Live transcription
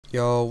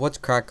Yo, what's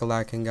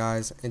crack-a-lackin',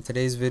 guys? In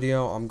today's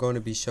video, I'm going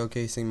to be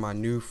showcasing my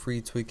new free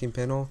tweaking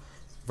panel,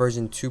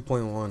 version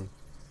 2.1.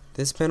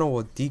 This panel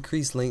will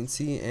decrease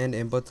latency and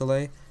input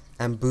delay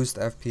and boost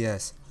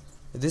FPS.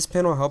 If this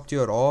panel helped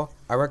you at all,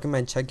 I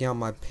recommend checking out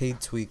my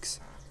paid tweaks.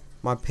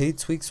 My paid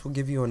tweaks will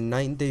give you a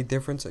night and day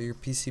difference of your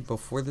PC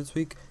before the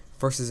tweak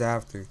versus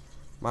after.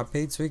 My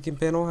paid tweaking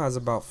panel has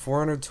about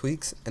 400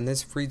 tweaks, and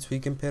this free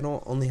tweaking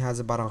panel only has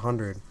about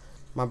 100.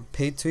 My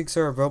paid tweaks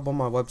are available on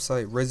my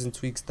website,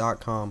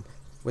 risentweaks.com.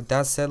 With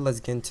that said, let's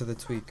get into the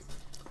tweak.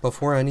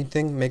 Before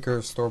anything, make a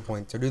restore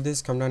point. To do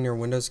this, come down your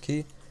Windows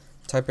key,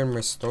 type in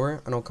restore,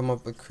 and it'll come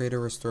up with create a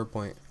restore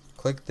point.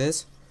 Click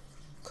this,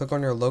 click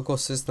on your local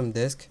system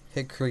disk,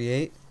 hit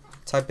create,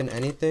 type in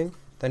anything,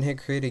 then hit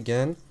create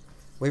again,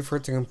 wait for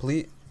it to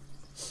complete.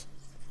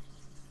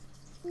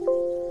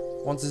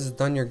 Once this is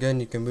done, you're good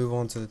and you can move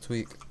on to the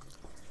tweak.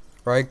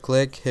 Right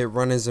click, hit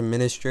run as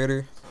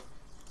administrator.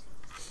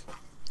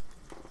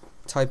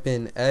 Type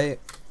in A.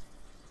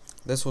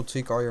 This will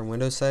tweak all your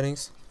Windows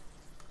settings.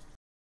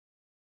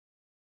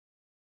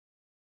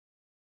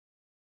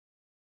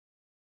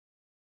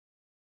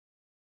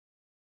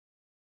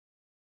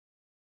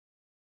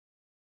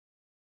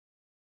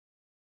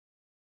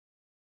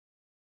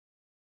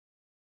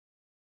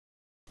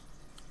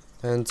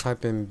 Then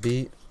type in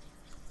B.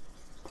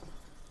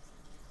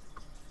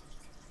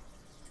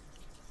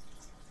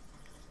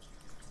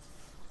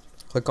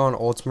 Click on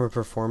Ultimate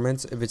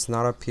Performance. If it's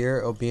not up here,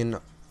 it'll be in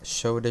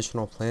Show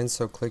Additional Plans,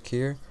 so click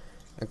here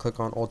and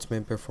click on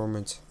Ultimate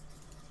Performance.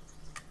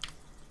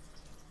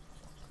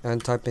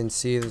 And type in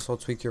C. This will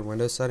tweak your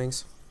Windows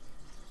settings.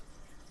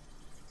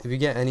 If you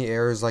get any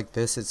errors like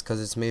this, it's because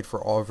it's made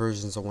for all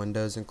versions of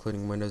Windows,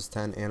 including Windows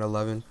 10 and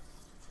 11.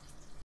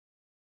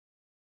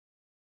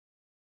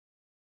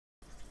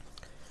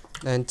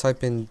 Then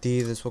type in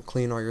D. This will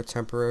clean all your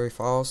temporary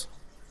files.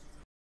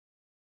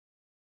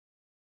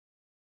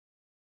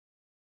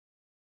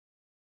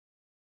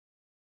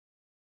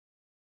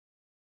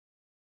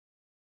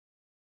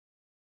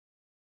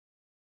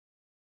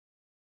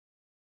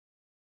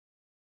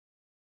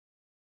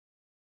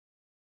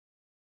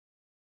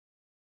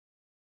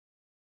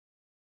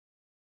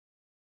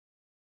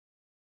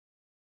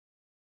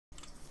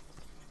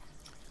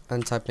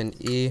 And type in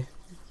E.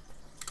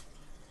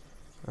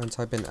 And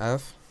type in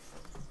F.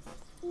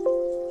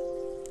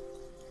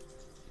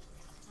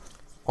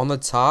 On the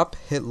top,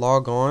 hit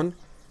log on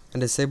and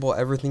disable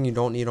everything you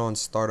don't need on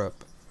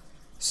startup.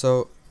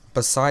 So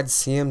besides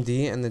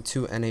CMD and the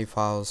two NA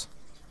files.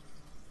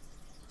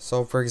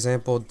 So for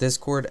example,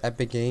 Discord,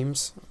 Epic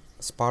Games,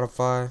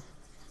 Spotify.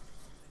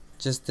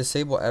 Just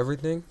disable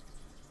everything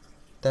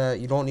that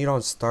you don't need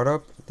on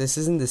startup. This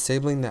isn't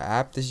disabling the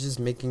app, this is just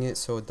making it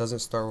so it doesn't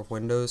start with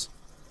Windows,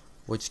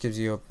 which gives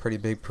you a pretty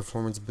big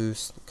performance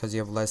boost because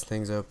you have less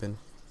things open.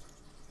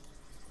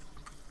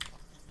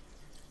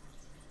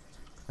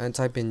 And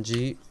type in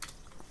G.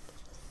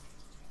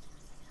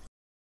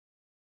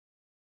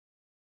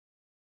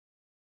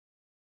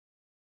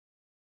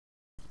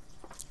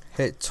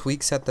 Hit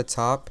tweaks at the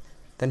top,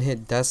 then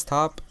hit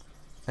desktop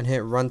and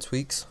hit run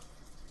tweaks.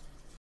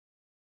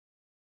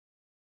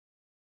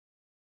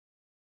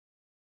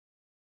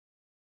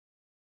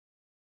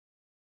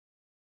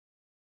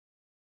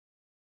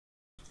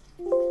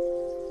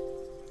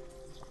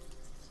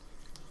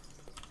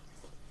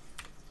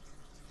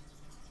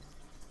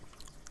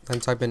 Then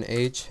type in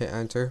H, hit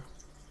enter.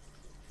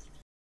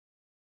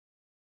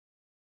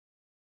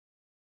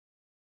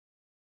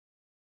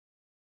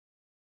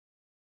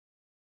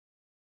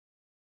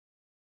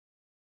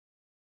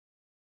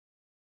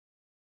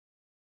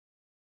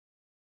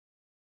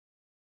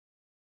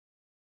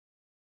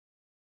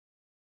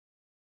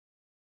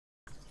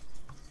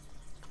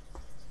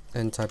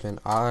 Then type in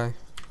I.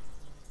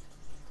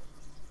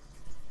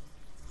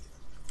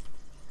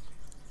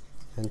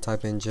 And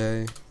type in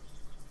J.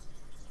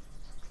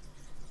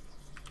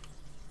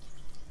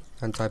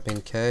 And type in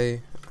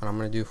K, and I'm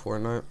gonna do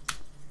Fortnite.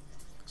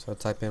 So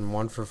type in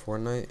 1 for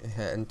Fortnite,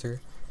 hit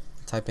enter.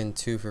 Type in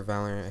 2 for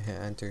Valorant, hit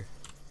enter.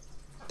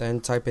 Then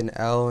type in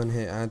L and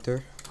hit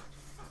enter.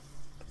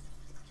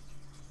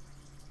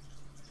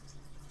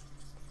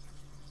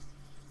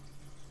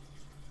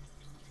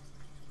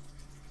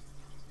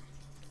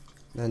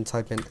 Then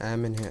type in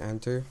M and hit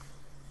enter.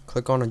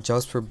 Click on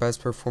adjust for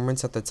best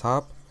performance at the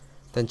top.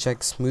 Then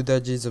check smooth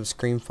edges of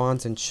screen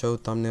fonts and show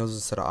thumbnails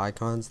instead of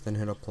icons. Then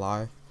hit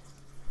apply.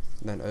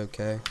 Then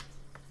OK.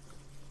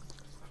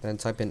 Then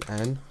type in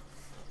N.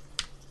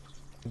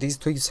 If these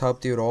tweaks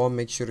helped you at all,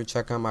 make sure to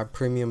check out my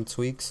premium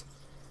tweaks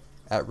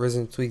at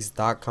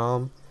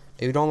risentweaks.com.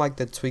 If you don't like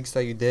the tweaks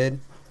that you did,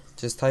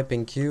 just type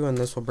in Q and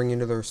this will bring you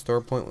to the restore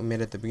point we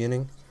made at the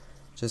beginning.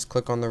 Just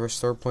click on the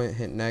restore point,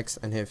 hit next,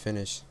 and hit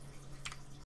finish.